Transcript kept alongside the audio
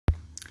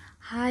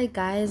Hi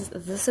guys,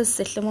 this is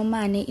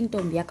Sihlomomane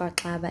intombi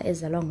yakwaXaba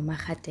ezalwa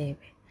nguMarhadebe.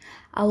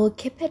 I will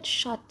keep it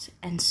short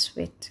and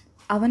sweet.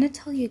 I want to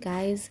tell you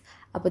guys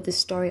about the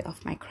story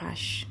of my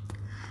crush.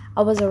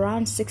 I was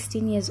around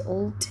 16 years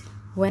old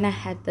when I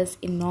had this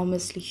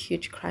enormously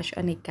huge crush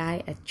on a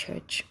guy at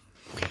church.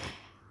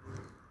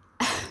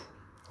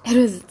 It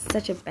was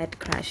such a bad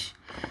crush.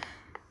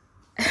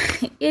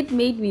 It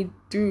made me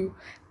do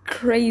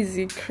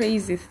crazy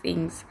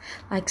things,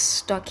 like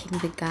stalking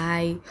the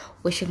guy,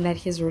 wishing that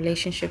his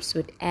relationships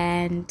would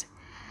end,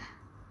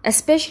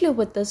 especially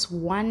with this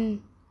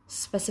one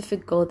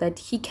specific girl that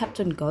he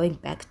kept on going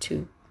back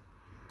to.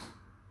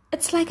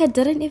 It's like I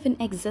didn't even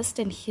exist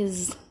in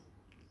his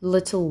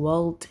little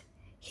world.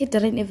 He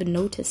didn't even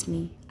notice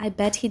me. I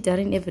bet he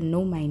didn't even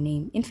know my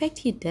name. In fact,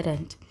 he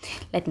didn't.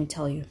 Let me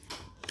tell you.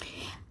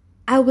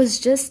 I was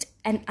just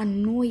an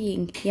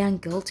annoying young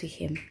girl to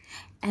him.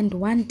 And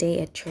one day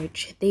at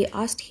church, they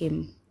asked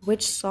him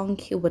which song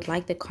he would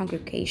like the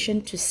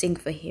congregation to sing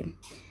for him.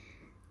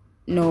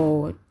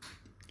 No,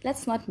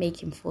 let's not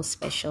make him feel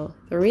special.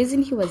 The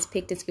reason he was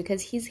picked is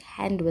because his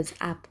hand was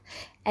up.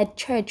 At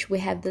church, we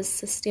have this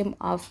system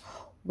of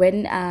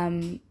when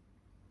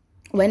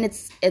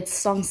it's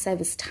song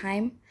service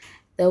time,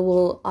 they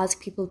will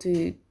ask people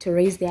to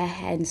raise their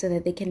hands so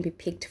that they can be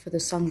picked for the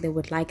song they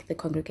would like the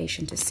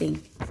congregation to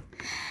sing.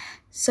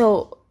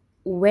 So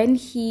when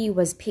he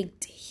was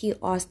picked, he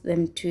asked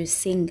them to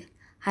sing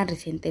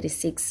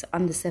 136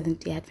 on the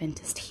Seventh-day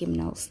Adventist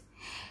hymnals.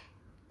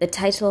 The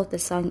title of the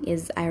song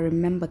is I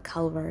Remember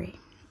Calvary.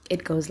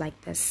 It goes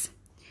like this.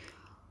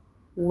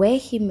 Where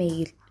he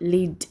may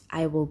lead,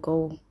 I will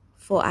go,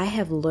 for I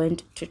have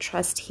learned to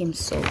trust him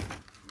so.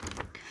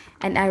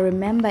 And I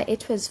remember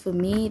it was for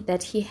me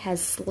that he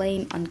has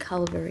slain on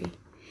Calvary.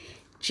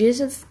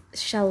 Jesus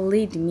shall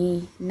lead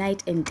me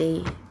night and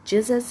day.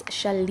 Jesus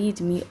shall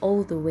lead me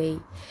all the way.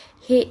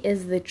 He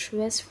is the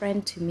truest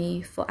friend to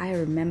me, for I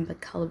remember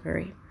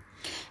Calvary.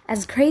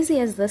 As crazy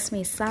as this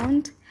may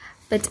sound,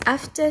 but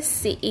after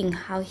seeing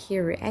how he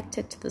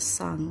reacted to the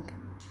song,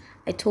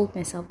 I told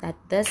myself that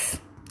this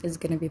is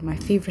going to be my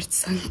favorite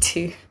song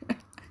too.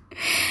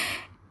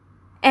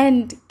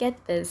 And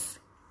get this.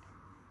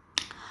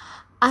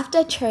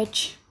 After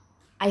church,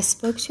 I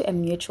spoke to a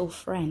mutual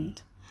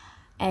friend.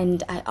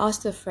 And I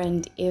asked the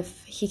friend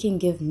if he can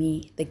give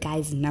me the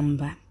guy's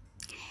number.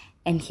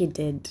 And he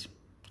did.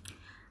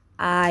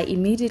 I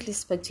immediately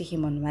spoke to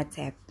him on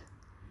WhatsApp.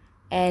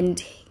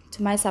 And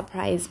to my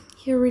surprise,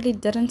 he really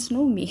didn't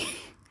know me.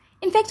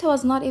 In fact, I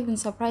was not even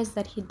surprised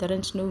that he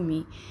didn't know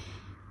me.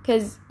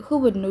 Because who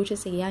would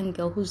notice a young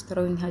girl who's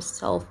throwing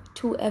herself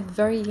to a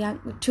very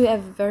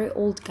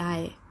old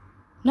guy?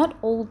 Not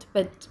old,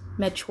 but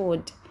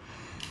matured.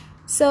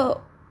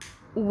 So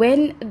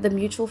when the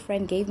mutual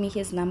friend gave me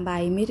his number, I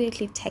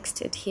immediately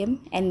texted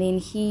him, and then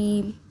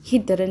he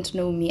didn't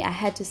know me. I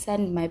had to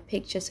send my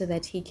picture so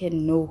that he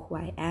can know who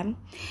I am.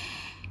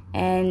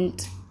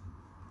 And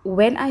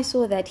when I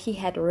saw that he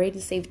had already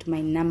saved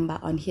my number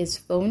on his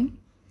phone,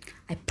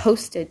 I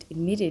posted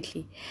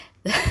immediately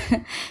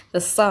the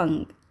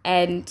song.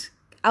 And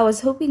I was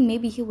hoping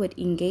maybe he would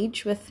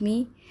engage with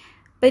me,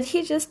 but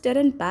he just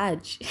didn't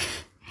budge.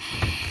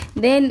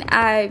 Then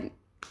I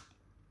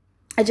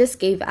just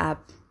gave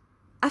up.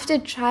 After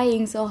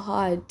trying so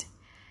hard,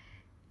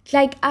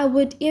 like I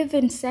would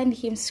even send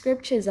him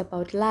scriptures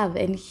about love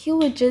and he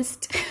would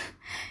just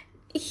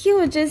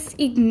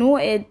ignore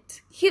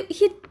it.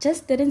 He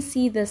just didn't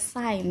see the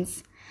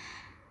signs.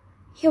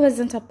 He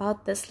wasn't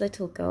about this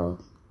little girl.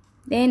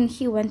 Then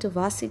he went to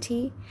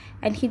varsity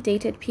and he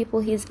dated people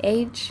his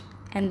age,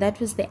 and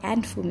that was the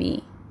end for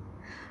me.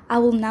 I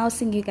will now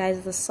sing you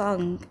guys the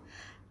song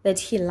that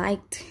he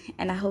liked,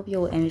 and I hope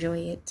you will enjoy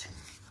it.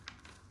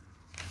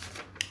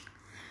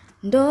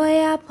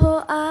 Ndoya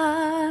po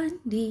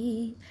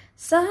andi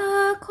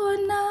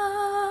sakhona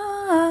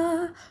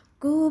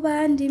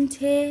kuba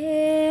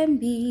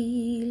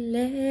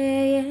ndimthembile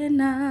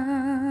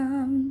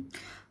yena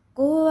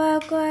kuwa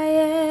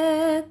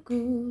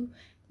kwayeku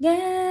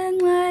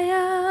ngenxa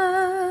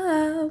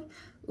yam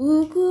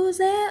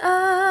ukuze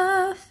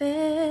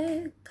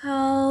afe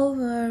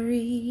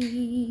Calvary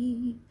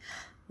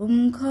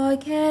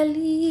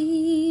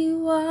umkhokheli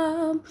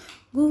wam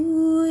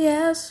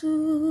nguYesu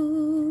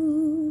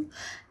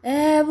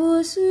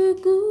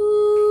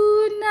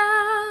ebusukuna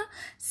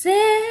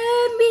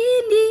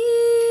semini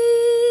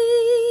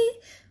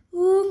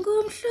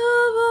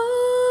ungumhlobo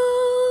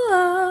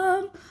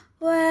wam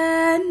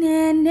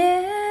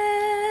wanene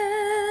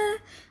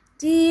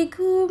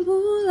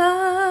dikhumbula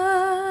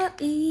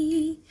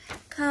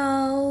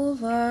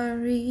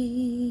Calvary.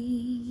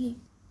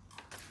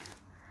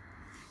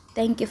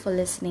 Thank you for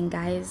listening,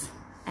 guys,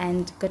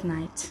 and good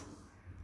night.